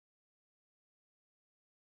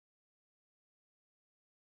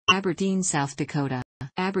Aberdeen, South Dakota.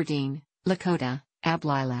 Aberdeen, Lakota,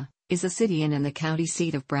 Ablíla, is a city and the county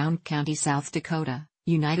seat of Brown County, South Dakota,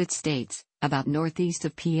 United States, about northeast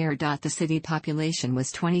of Pierre. The city population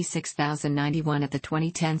was 26,091 at the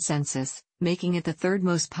 2010 census, making it the third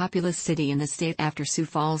most populous city in the state after Sioux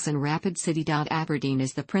Falls and Rapid City. Aberdeen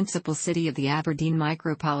is the principal city of the Aberdeen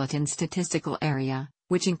Micropolitan Statistical Area,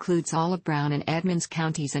 which includes all of Brown and Edmunds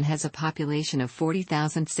counties and has a population of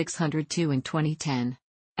 40,602 in 2010.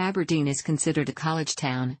 Aberdeen is considered a college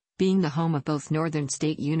town, being the home of both Northern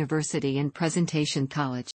State University and Presentation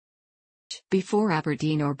College. Before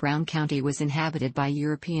Aberdeen or Brown County was inhabited by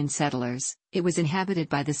European settlers, it was inhabited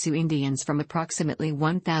by the Sioux Indians from approximately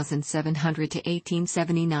 1700 to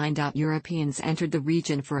 1879. Europeans entered the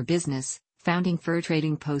region for a business, founding fur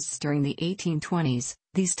trading posts during the 1820s.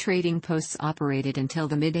 These trading posts operated until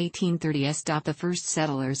the mid-1830s. The first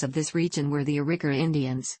settlers of this region were the Arikara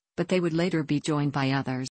Indians, but they would later be joined by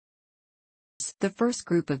others. The first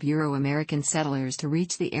group of Euro-American settlers to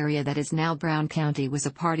reach the area that is now Brown County was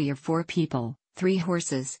a party of 4 people, 3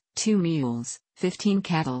 horses, 2 mules, 15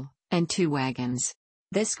 cattle, and 2 wagons.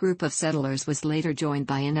 This group of settlers was later joined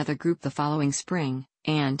by another group the following spring,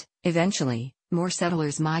 and, eventually, more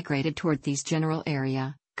settlers migrated toward this general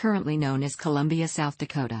area, currently known as Columbia, South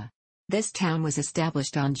Dakota. This town was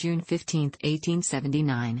established on June 15,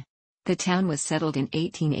 1879. The town was settled in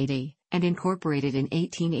 1880, and incorporated in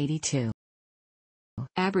 1882.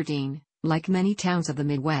 Aberdeen, like many towns of the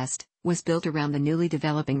Midwest, was built around the newly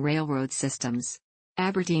developing railroad systems.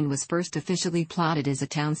 Aberdeen was first officially plotted as a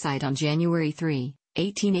town site on January 3,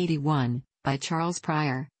 1881, by Charles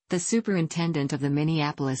Pierre, the superintendent of the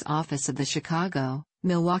Minneapolis office of the Chicago,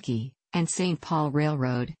 Milwaukee, and St. Paul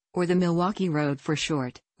Railroad, or the Milwaukee Road for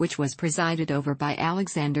short, which was presided over by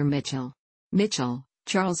Alexander Mitchell. Mitchell,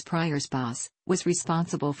 Charles Pierre's boss, was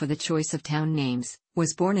responsible for the choice of town names,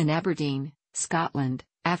 was born in Aberdeen, Scotland,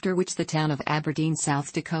 after which the town of Aberdeen,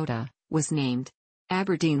 South Dakota, was named.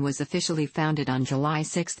 Aberdeen was officially founded on July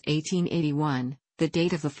 6, 1881, the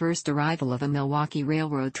date of the first arrival of a Milwaukee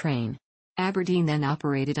Railroad train. Aberdeen then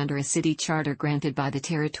operated under a city charter granted by the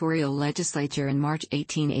territorial legislature in March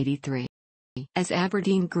 1883. As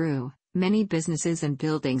Aberdeen grew, many businesses and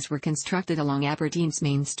buildings were constructed along Aberdeen's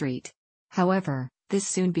main street. However, this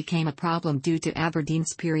soon became a problem due to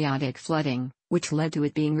Aberdeen's periodic flooding, which led to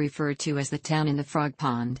it being referred to as the town in the frog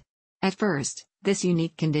pond. At first, this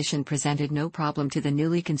unique condition presented no problem to the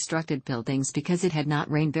newly constructed buildings because it had not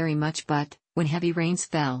rained very much, but, when heavy rains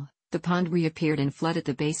fell, the pond reappeared and flooded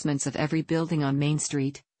the basements of every building on Main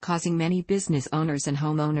Street, causing many business owners and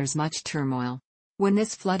homeowners much turmoil. When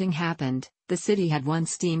this flooding happened, the city had one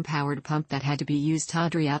steam-powered pump that had to be used to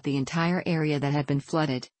dry out the entire area that had been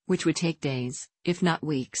flooded, which would take days, if not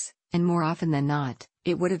weeks, and more often than not,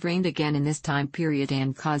 it would have rained again in this time period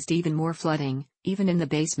and caused even more flooding, even in the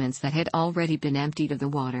basements that had already been emptied of the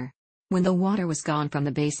water. When the water was gone from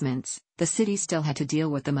the basements, the city still had to deal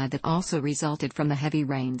with the mud that also resulted from the heavy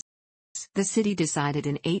rains. The city decided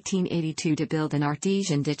in 1882 to build an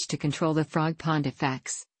artesian ditch to control the frog pond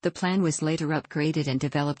effects. The plan was later upgraded and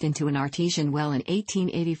developed into an artesian well in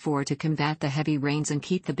 1884 to combat the heavy rains and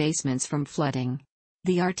keep the basements from flooding.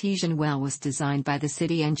 The artesian well was designed by the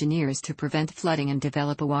city engineers to prevent flooding and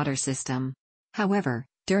develop a water system. However,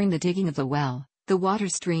 during the digging of the well, the water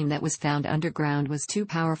stream that was found underground was too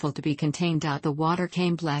powerful to be contained. The water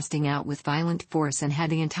came blasting out with violent force and had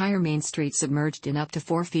the entire main street submerged in up to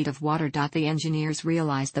 4 feet of water. The engineers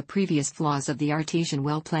realized the previous flaws of the artesian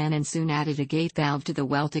well plan and soon added a gate valve to the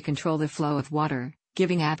well to control the flow of water,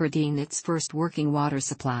 giving Aberdeen its first working water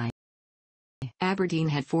supply. Aberdeen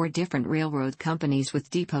had 4 different railroad companies with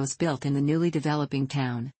depots built in the newly developing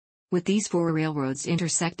town. With these 4 railroads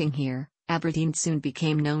intersecting here, Aberdeen soon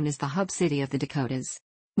became known as the hub city of the Dakotas.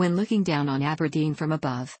 When looking down on Aberdeen from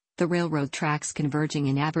above, the railroad tracks converging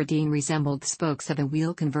in Aberdeen resembled spokes of a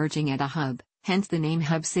wheel converging at a hub, hence the name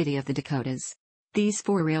Hub City of the Dakotas. These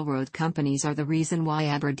 4 railroad companies are the reason why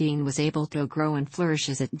Aberdeen was able to grow and flourish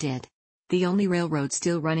as it did. The only railroad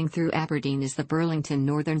still running through Aberdeen is the Burlington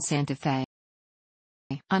Northern Santa Fe.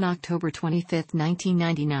 On October 25,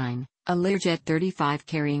 1999, a Learjet 35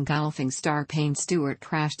 carrying golfing star Payne Stewart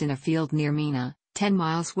crashed in a field near Mena, 10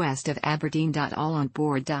 miles west of Aberdeen. All on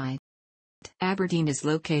board died. Aberdeen is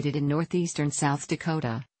located in northeastern South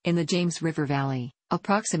Dakota, in the James River Valley,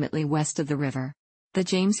 approximately west of the river. The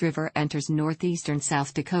James River enters northeastern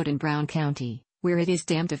South Dakota in Brown County, where it is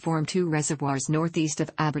dammed to form 2 reservoirs northeast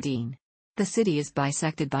of Aberdeen. The city is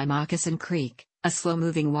bisected by Moccasin Creek, a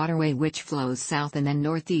slow-moving waterway which flows south and then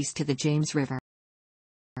northeast to the James River.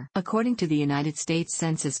 According to the United States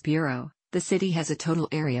Census Bureau, the city has a total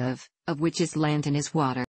area of which is land and is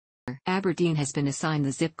water. Aberdeen has been assigned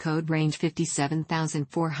the zip code range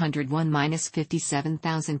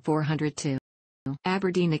 57401-57402.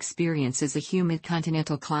 Aberdeen experiences a humid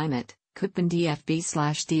continental climate, Köppen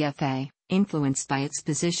DFB/DFA, influenced by its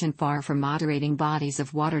position far from moderating bodies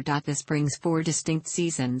of water. This brings 4 distinct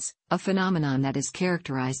seasons, a phenomenon that is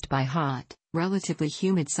characterized by hot, relatively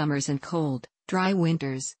humid summers and cold, dry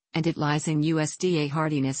winters, and it lies in USDA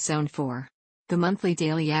hardiness zone 4. The monthly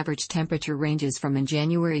daily average temperature ranges from in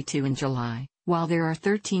January to in July, while there are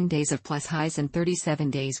 13 days of plus highs and 37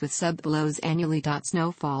 days with sub-belows annually.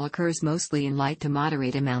 Snowfall occurs mostly in light to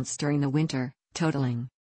moderate amounts during the winter, totaling.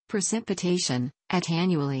 Precipitation, at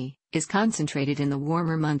annually, is concentrated in the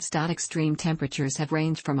warmer months. Extreme temperatures have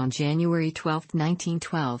ranged from on January 12,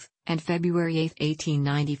 1912, and February 8,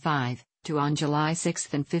 1895, to on July 6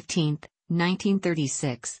 and 15,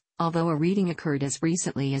 1936, although a reading occurred as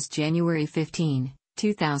recently as January 15,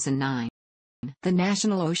 2009. The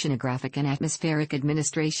National Oceanographic and Atmospheric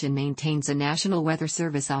Administration maintains a National Weather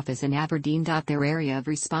Service office in Aberdeen. Their area of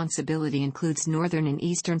responsibility includes northern and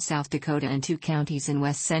eastern South Dakota and 2 counties in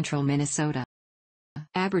west-central Minnesota.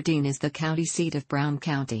 Aberdeen is the county seat of Brown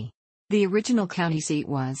County. The original county seat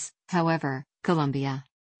was, however, Columbia.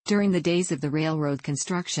 During the days of the railroad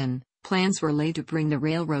construction, plans were laid to bring the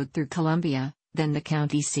railroad through Columbia, then the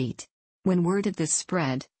county seat. When word of this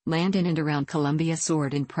spread, land in and around Columbia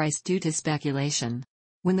soared in price due to speculation.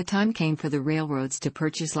 When the time came for the railroads to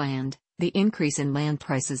purchase land, the increase in land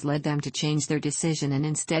prices led them to change their decision and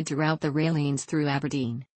instead to route the rail lanes through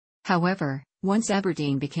Aberdeen. However, once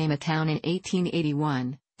Aberdeen became a town in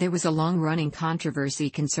 1881, there was a long-running controversy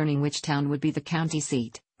concerning which town would be the county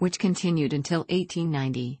seat, which continued until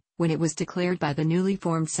 1890. When it was declared by the newly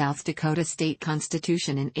formed South Dakota State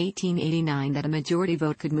Constitution in 1889 that a majority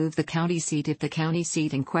vote could move the county seat if the county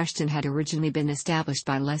seat in question had originally been established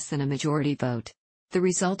by less than a majority vote. The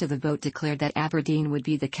result of the vote declared that Aberdeen would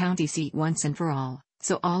be the county seat once and for all,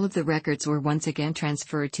 so all of the records were once again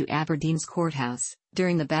transferred to Aberdeen's courthouse.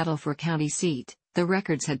 During the battle for county seat, the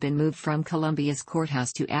records had been moved from Columbia's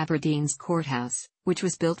courthouse to Aberdeen's courthouse, which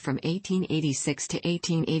was built from 1886 to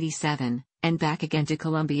 1887. And back again to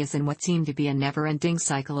Columbia's in what seemed to be a never-ending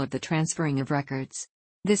cycle of the transferring of records.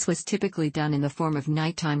 This was typically done in the form of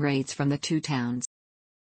nighttime raids from the 2 towns.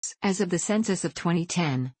 As of the census of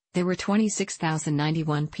 2010, there were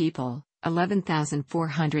 26,091 people,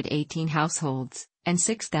 11,418 households, and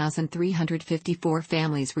 6,354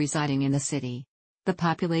 families residing in the city. The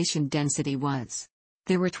population density was.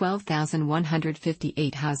 There were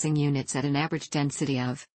 12,158 housing units at an average density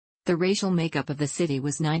of. The racial makeup of the city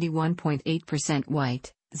was 91.8%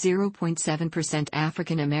 white, 0.7%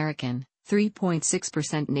 African American,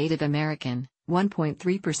 3.6% Native American,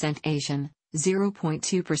 1.3% Asian,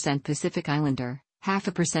 0.2% Pacific Islander,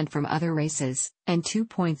 0.5% from other races, and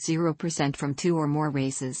 2.0% from 2 or more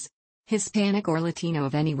races. Hispanic or Latino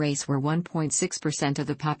of any race were 1.6% of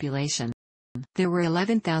the population. There were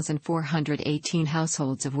 11,418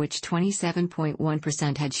 households of which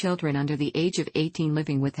 27.1% had children under the age of 18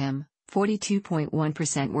 living with him,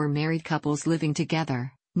 42.1% were married couples living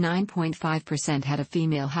together, 9.5% had a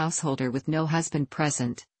female householder with no husband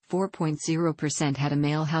present, 4.0% had a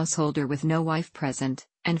male householder with no wife present,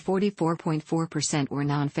 and 44.4% were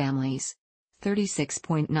non-families.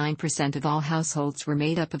 36.9% of all households were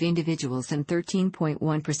made up of individuals and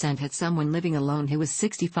 13.1% had someone living alone who was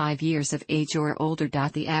 65 years of age or older.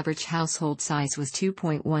 The average household size was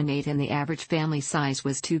 2.18 and the average family size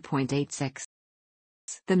was 2.86.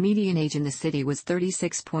 The median age in the city was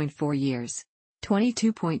 36.4 years.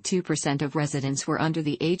 22.2% of residents were under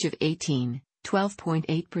the age of 18,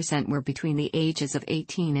 12.8% were between the ages of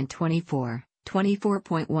 18 and 24,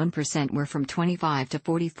 24.1% were from 25 to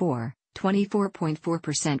 44,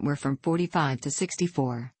 24.4% were from 45 to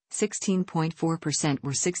 64, 16.4%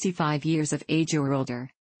 were 65 years of age or older.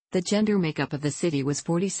 The gender makeup of the city was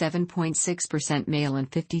 47.6% male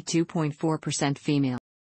and 52.4% female.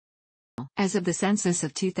 As of the census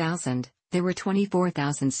of 2000, there were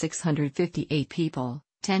 24,658 people,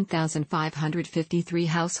 10,553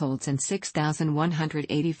 households and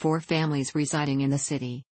 6,184 families residing in the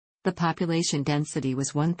city. The population density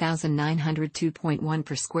was 1,902.1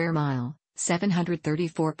 per square mile,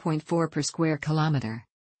 734.4 per square kilometer.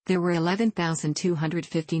 There were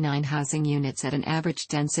 11,259 housing units at an average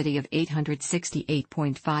density of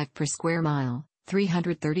 868.5 per square mile,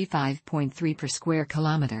 335.3 per square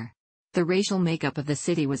kilometer. The racial makeup of the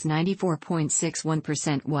city was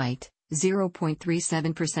 94.61% white,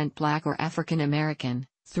 0.37% Black or African American,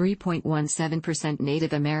 3.17%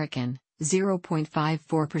 Native American,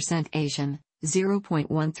 0.54% Asian,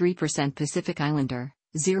 0.13% Pacific Islander,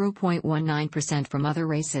 0.19% from other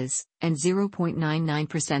races, and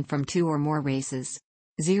 0.99% from two or more races.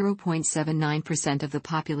 0.79% of the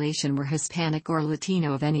population were Hispanic or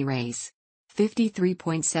Latino of any race.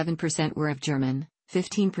 53.7% were of German,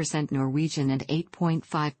 15% Norwegian and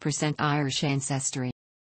 8.5% Irish ancestry.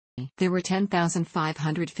 There were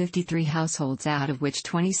 10,553 households, out of which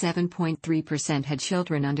 27.3% had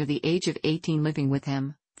children under the age of 18 living with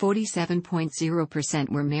them, 47.0%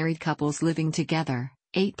 were married couples living together,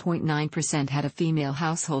 8.9% had a female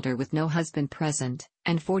householder with no husband present,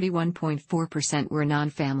 and 41.4% were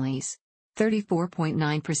non-families.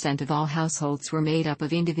 34.9% of all households were made up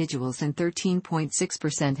of individuals and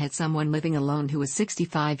 13.6% had someone living alone who was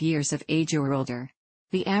 65 years of age or older.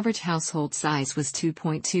 The average household size was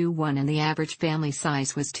 2.21 and the average family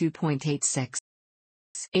size was 2.86.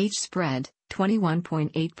 Age spread,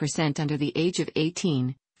 21.8% under the age of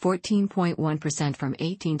 18, 14.1% from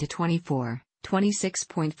 18 to 24,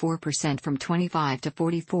 26.4% from 25 to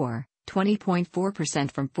 44,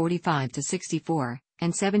 20.4% from 45 to 64,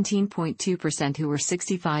 and 17.2% who were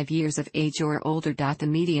 65 years of age or older. The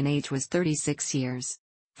median age was 36 years.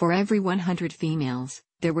 For every 100 females,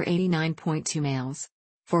 there were 89.2 males.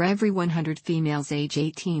 For every 100 females age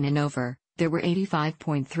 18 and over, there were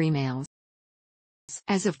 85.3 males.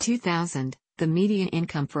 As of 2000, the median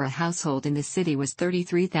income for a household in the city was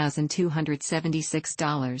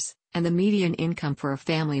 $33,276, and the median income for a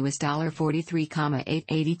family was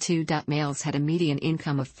 $43,882. Males had a median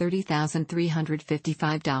income of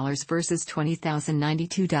 $30,355 versus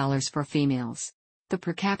 $20,092 for females. The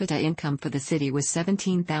per capita income for the city was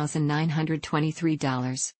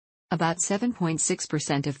 $17,923. About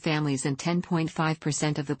 7.6% of families and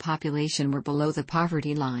 10.5% of the population were below the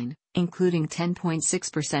poverty line, including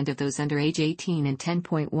 10.6% of those under age 18 and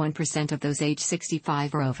 10.1% of those age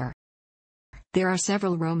 65 or over. There are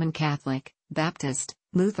several Roman Catholic, Baptist,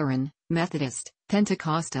 Lutheran, Methodist,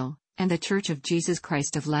 Pentecostal, and the Church of Jesus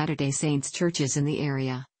Christ of Latter-day Saints churches in the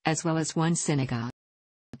area, as well as one synagogue.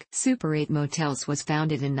 Super 8 Motels was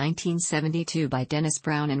founded in 1972 by Dennis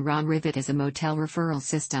Brown and Ron Rivett as a motel referral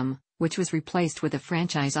system, which was replaced with a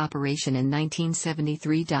franchise operation in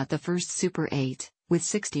 1973. The first Super 8, with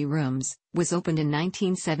 60 rooms, was opened in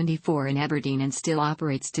 1974 in Aberdeen and still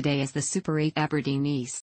operates today as the Super 8 Aberdeen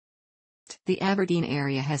East. The Aberdeen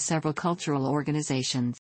area has several cultural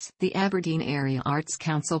organizations. The Aberdeen Area Arts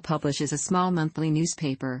Council publishes a small monthly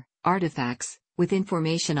newspaper, Artifacts, with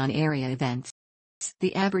information on area events.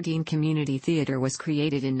 The Aberdeen Community Theatre was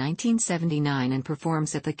created in 1979 and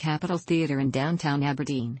performs at the Capitol Theatre in downtown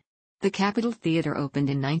Aberdeen. The Capitol Theatre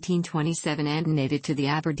opened in 1927 and donated to the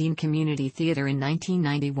Aberdeen Community Theatre in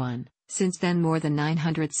 1991. Since then, more than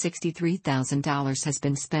 $963,000 has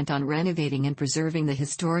been spent on renovating and preserving the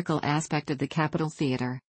historical aspect of the Capitol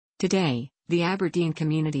Theatre. Today, the Aberdeen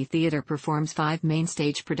Community Theatre performs 5 main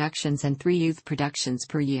stage productions and 3 youth productions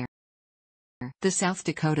per year. The South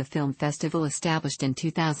Dakota Film Festival, established in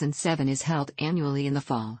 2007, is held annually in the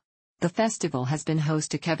fall. The festival has been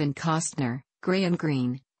host to Kevin Costner, Graham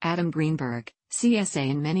Greene, Adam Greenberg,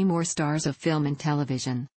 CSA and many more stars of film and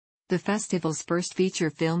television. The festival's first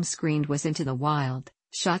feature film screened was Into the Wild,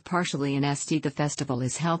 shot partially in St. The festival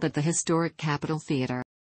is held at the historic Capitol Theatre.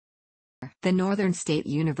 The Northern State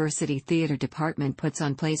University Theatre Department puts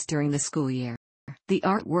on plays during the school year. The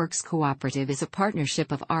Artworks Cooperative is a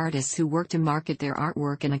partnership of artists who work to market their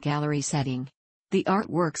artwork in a gallery setting. The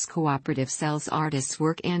Artworks Cooperative sells artists'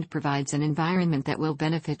 work and provides an environment that will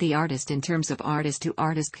benefit the artist in terms of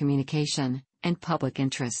artist-to-artist communication and public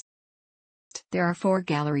interest. There are 4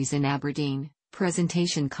 galleries in Aberdeen: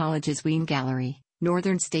 Presentation College's Wien Gallery,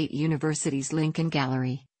 Northern State University's Lincoln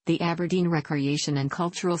Gallery, the Aberdeen Recreation and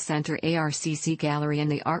Cultural Center ARCC Gallery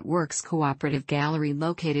and the Artworks Cooperative Gallery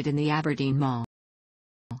located in the Aberdeen Mall.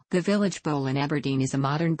 The Village Bowl in Aberdeen is a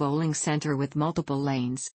modern bowling center with multiple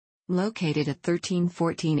lanes. Located at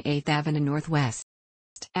 1314 8th Avenue Northwest,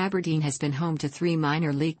 Aberdeen has been home to 3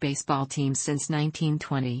 minor league baseball teams since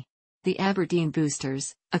 1920. The Aberdeen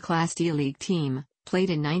Boosters, a Class D league team, played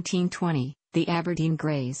in 1920. The Aberdeen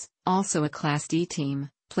Greys, also a Class D team,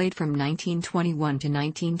 played from 1921 to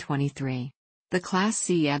 1923. The Class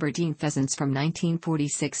C Aberdeen Pheasants from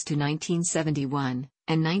 1946 to 1971,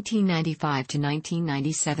 and 1995 to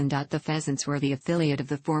 1997. The Pheasants were the affiliate of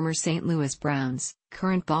the former St. Louis Browns,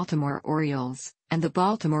 current Baltimore Orioles, and the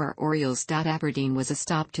Baltimore Orioles. Aberdeen was a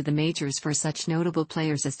stop to the majors for such notable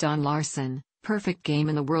players as Don Larson, perfect game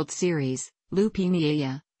in the World Series, Lou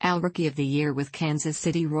Piniella, Al Rookie of the Year with Kansas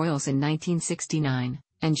City Royals in 1969,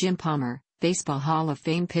 and Jim Palmer, Baseball Hall of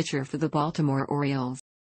Fame pitcher for the Baltimore Orioles.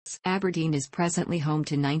 Aberdeen is presently home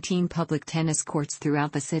to 19 public tennis courts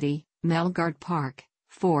throughout the city: Melgard Park,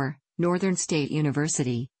 4, Northern State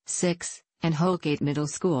University, 6, and Holgate Middle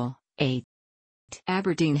School, 8.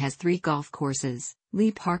 Aberdeen has 3 golf courses: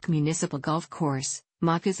 Lee Park Municipal Golf Course,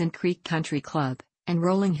 Moccasin Creek Country Club, and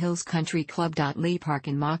Rolling Hills Country Club. Lee Park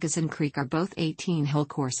and Moccasin Creek are both 18-hole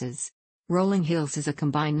courses. Rolling Hills is a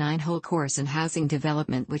combined 9-hole course and housing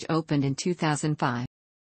development which opened in 2005.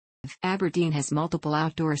 Aberdeen has multiple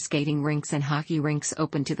outdoor skating rinks and hockey rinks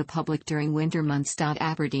open to the public during winter months.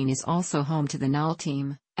 Aberdeen is also home to the Null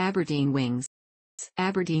team, Aberdeen Wings.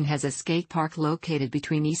 Aberdeen has a skate park located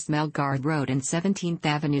between East Melgard Road and 17th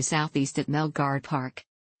Avenue Southeast at Melgard Park.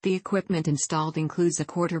 The equipment installed includes a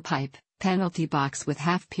quarter pipe, penalty box with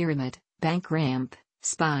half pyramid, bank ramp,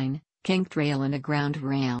 spine, kinked rail and a ground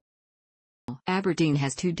rail. Aberdeen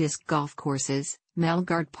has 2 disc golf courses,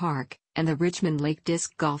 Melgard Park, and the Richmond Lake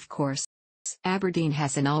Disc Golf Course. Aberdeen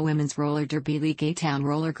has an all-women's roller derby league, A-Town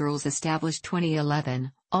Roller Girls, established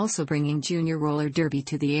 2011, also bringing junior roller derby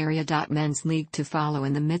to the area. Men's league to follow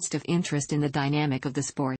in the midst of interest in the dynamic of the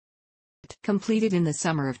sport. Completed in the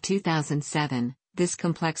summer of 2007, this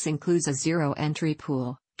complex includes a zero-entry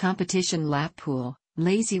pool, competition lap pool,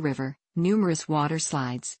 lazy river, numerous water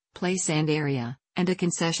slides, play sand area, and a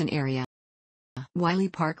concession area. Wiley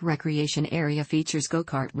Park Recreation Area features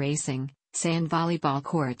go-kart racing, sand volleyball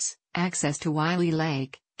courts, access to Wiley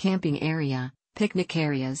Lake, camping area, picnic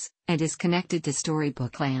areas, and is connected to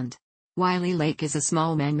Storybook Land. Wiley Lake is a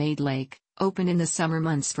small man-made lake, open in the summer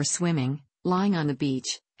months for swimming, lying on the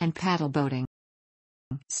beach, and paddle boating.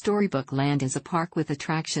 Storybook Land is a park with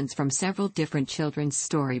attractions from several different children's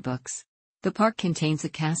storybooks. The park contains a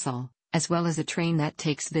castle, as well as a train that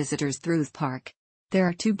takes visitors through the park. There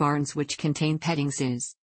are 2 barns which contain petting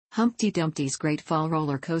zoos. Humpty Dumpty's Great Fall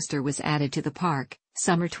roller coaster was added to the park,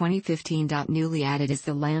 summer 2015. Newly added is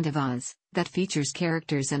the Land of Oz, that features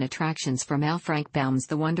characters and attractions from L. Frank Baum's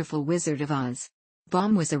The Wonderful Wizard of Oz.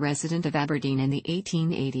 Baum was a resident of Aberdeen in the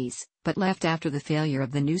 1880s, but left after the failure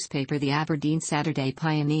of the newspaper The Aberdeen Saturday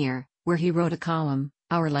Pioneer, where he wrote a column,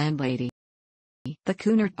 Our Landlady. The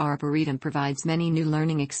Cunard Arboretum provides many new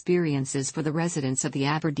learning experiences for the residents of the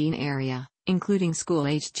Aberdeen area, including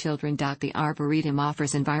school-aged children. The Arboretum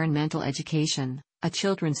offers environmental education, a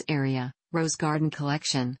children's area, rose garden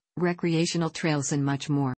collection, recreational trails and much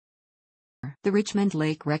more. The Richmond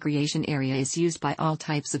Lake Recreation Area is used by all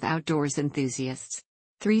types of outdoors enthusiasts.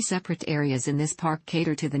 3 separate areas in this park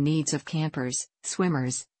cater to the needs of campers,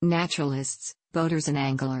 swimmers, naturalists, boaters and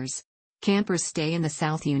anglers. Campers stay in the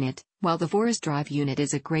South Unit, while the Forest Drive Unit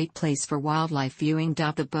is a great place for wildlife viewing.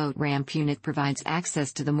 The Boat Ramp Unit provides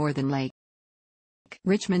access to the Northern Lake.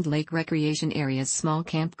 Richmond Lake Recreation Area's small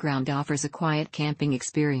campground offers a quiet camping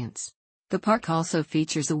experience. The park also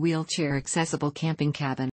features a wheelchair-accessible camping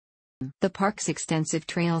cabin. The park's extensive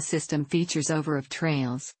trail system features over of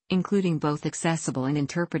trails, including both accessible and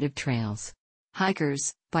interpretive trails.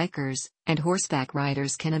 Hikers, bikers, and horseback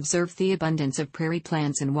riders can observe the abundance of prairie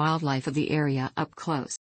plants and wildlife of the area up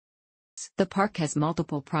close. The park has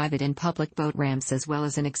multiple private and public boat ramps as well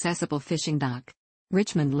as an accessible fishing dock.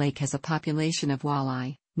 Richmond Lake has a population of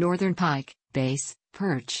walleye, northern pike, bass,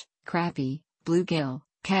 perch, crappie, bluegill,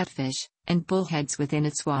 catfish, and bullheads within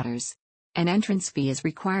its waters. An entrance fee is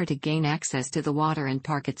required to gain access to the water and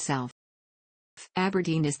park itself.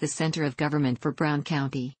 Aberdeen is the center of government for Brown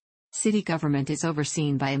County. City government is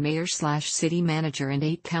overseen by a mayor/city manager and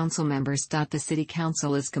 8 council members. The city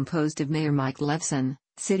council is composed of Mayor Mike Levson,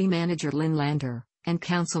 city manager Lynn Lander, and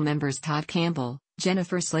council members Todd Campbell,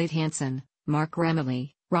 Jennifer Slade Hansen, Mark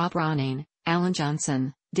Remley, Rob Ronayne, Alan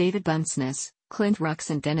Johnson, David Bunsness, Clint Rux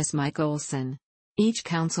and Dennis Mike Olson. Each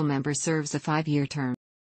council member serves a 5-year term.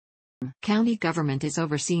 County government is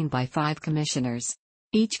overseen by 5 commissioners.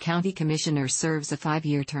 Each county commissioner serves a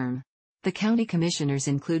 5-year term. The county commissioners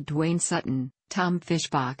include Dwayne Sutton, Tom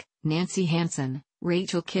Fishbach, Nancy Hansen,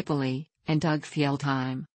 Rachel Kipley, and Doug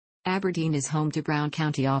Fieldheim. Aberdeen is home to Brown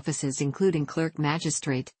County offices including Clerk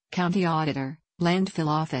Magistrate, County Auditor, Landfill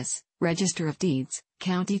Office, Register of Deeds,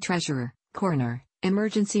 County Treasurer, Coroner,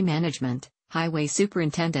 Emergency Management, Highway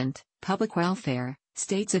Superintendent, Public Welfare,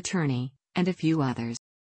 State's Attorney, and a few others.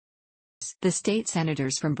 The state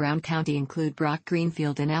senators from Brown County include Brock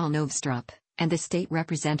Greenfield and Al Novstrup, and the state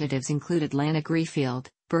representatives included Lana Greenfield,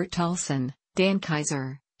 Bert Tulson, Dan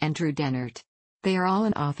Kaiser, and Drew Dennert. They are all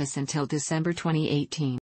in office until December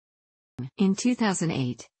 2018. In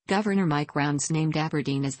 2008, Governor Mike Rounds named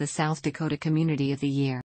Aberdeen as the South Dakota Community of the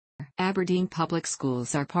Year. Aberdeen Public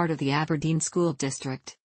Schools are part of the Aberdeen School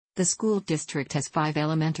District. The school district has 5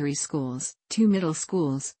 elementary schools, 2 middle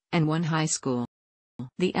schools, and 1 high school.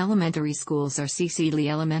 The elementary schools are C.C. Lee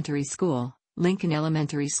Elementary School, Lincoln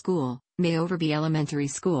Elementary School, May Overby Elementary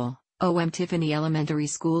School, Tiffany Elementary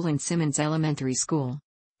School and Simmons Elementary School.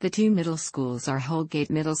 The two middle schools are Holgate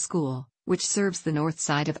Middle School, which serves the north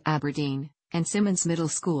side of Aberdeen, and Simmons Middle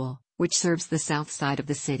School, which serves the south side of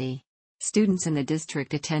the city. Students in the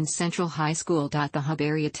district attend Central High School. The Hub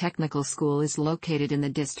Area Technical School is located in the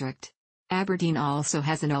district. Aberdeen also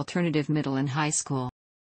has an alternative middle and high school.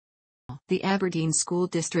 The Aberdeen School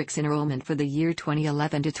District's enrollment for the year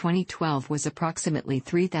 2011 to 2012 was approximately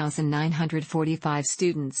 3,945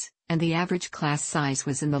 students, and the average class size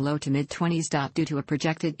was in the low to mid-20s. Due to a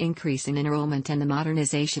projected increase in enrollment and the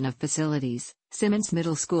modernization of facilities, Simmons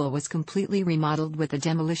Middle School was completely remodeled with the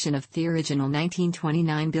demolition of the original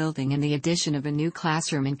 1929 building and the addition of a new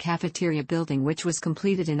classroom and cafeteria building, which was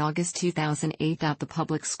completed in August 2008. The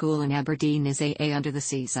public school in Aberdeen is AA under the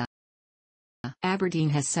CESA. Aberdeen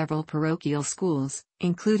has several parochial schools,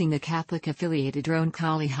 including the Catholic-affiliated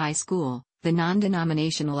Roncalli High School, the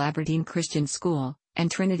non-denominational Aberdeen Christian School,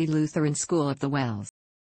 and Trinity Lutheran School of the Wells.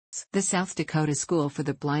 The South Dakota School for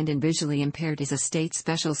the Blind and Visually Impaired is a state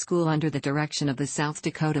special school under the direction of the South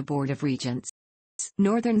Dakota Board of Regents.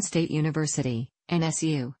 Northern State University,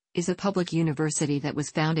 NSU, is a public university that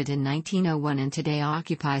was founded in 1901 and today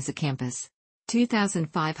occupies a campus.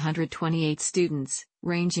 2,528 students,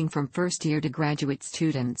 ranging from first-year to graduate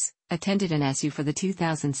students, attended NSU for the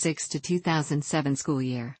 2006 to 2007 school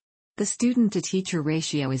year. The student-to-teacher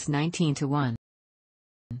ratio is 19:1.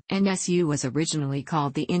 NSU was originally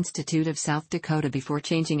called the Institute of South Dakota before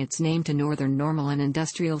changing its name to Northern Normal and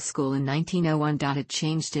Industrial School in 1901. It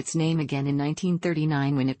changed its name again in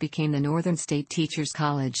 1939 when it became the Northern State Teachers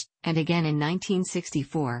College, and again in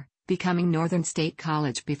 1964. Becoming Northern State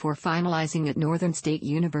College before finalizing at Northern State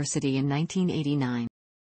University in 1989.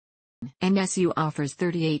 NSU offers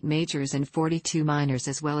 38 majors and 42 minors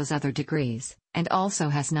as well as other degrees, and also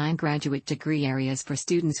has 9 graduate degree areas for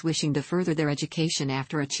students wishing to further their education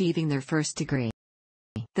after achieving their first degree.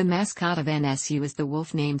 The mascot of NSU is the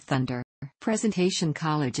wolf named Thunder. Presentation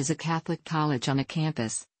College is a Catholic college on a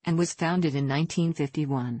campus, and was founded in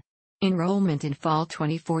 1951. Enrollment in fall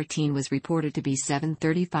 2014 was reported to be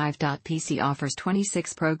 735. PC offers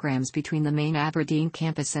 26 programs between the main Aberdeen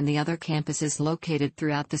campus and the other campuses located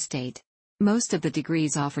throughout the state. Most of the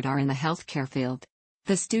degrees offered are in the healthcare field.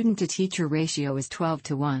 The student-to-teacher ratio is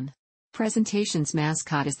 12:1. Presentation's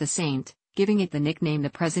mascot is the Saint, giving it the nickname the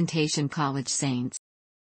Presentation College Saints.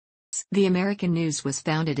 The American News was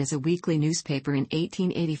founded as a weekly newspaper in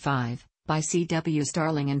 1885, by C.W.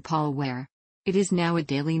 Starling and Paul Ware. It is now a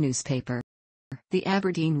daily newspaper. The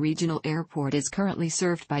Aberdeen Regional Airport is currently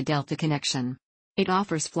served by Delta Connection. It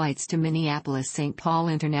offers flights to Minneapolis-St. Paul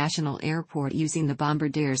International Airport using the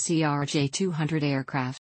Bombardier CRJ-200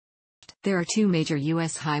 aircraft. There are 2 major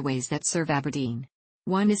U.S. highways that serve Aberdeen.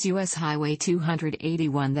 One is U.S. Highway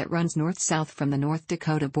 281 that runs north-south from the North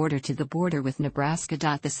Dakota border to the border with Nebraska.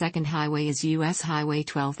 The second highway is U.S. Highway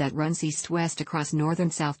 12 that runs east-west across northern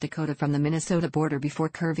South Dakota from the Minnesota border before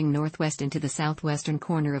curving northwest into the southwestern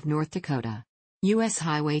corner of North Dakota. U.S.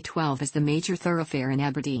 Highway 12 is the major thoroughfare in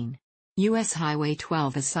Aberdeen. U.S. Highway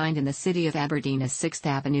 12 is signed in the city of Aberdeen as 6th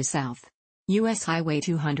Avenue South. U.S. Highway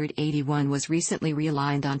 281 was recently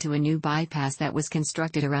realigned onto a new bypass that was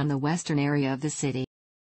constructed around the western area of the city.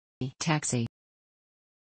 Taxi.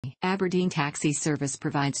 Aberdeen Taxi Service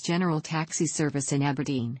provides general taxi service in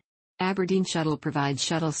Aberdeen. Aberdeen Shuttle provides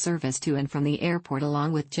shuttle service to and from the airport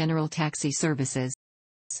along with general taxi services.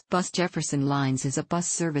 Bus Jefferson Lines is a bus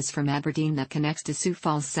service from Aberdeen that connects to Sioux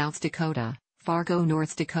Falls, South Dakota, Fargo,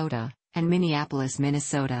 North Dakota, and Minneapolis,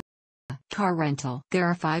 Minnesota. Car rental. There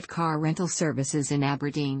are 5 car rental services in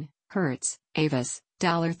Aberdeen: Hertz, Avis,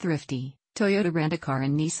 Dollar Thrifty, Toyota Rent-A-Car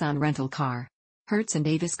and Nissan Rental Car. Hertz and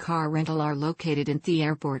Avis Car Rental are located in the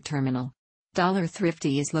airport terminal. Dollar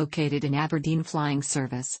Thrifty is located in Aberdeen Flying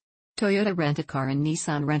Service. Toyota Rent-A-Car and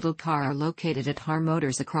Nissan Rental Car are located at Har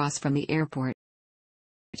Motors across from the airport.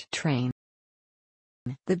 Train.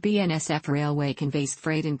 The BNSF Railway conveys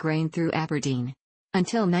freight and grain through Aberdeen.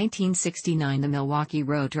 Until 1969 the Milwaukee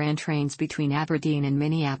Road ran trains between Aberdeen and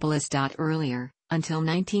Minneapolis. Earlier, until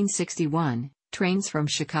 1961, trains from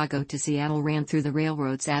Chicago to Seattle ran through the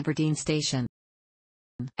railroad's Aberdeen station.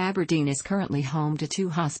 Aberdeen is currently home to 2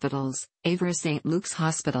 hospitals, Avera St. Luke's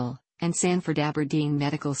Hospital, and Sanford Aberdeen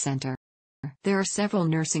Medical Center. There are several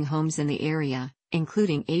nursing homes in the area,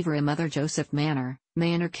 including Avera Mother Joseph Manor,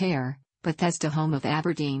 Manor Care, Bethesda Home of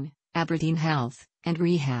Aberdeen, Aberdeen Health, and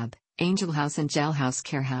Rehab, Angel House and Jailhouse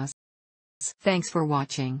Care House. Thanks for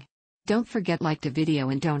watching. Don't forget like the video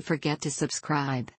and don't forget to subscribe.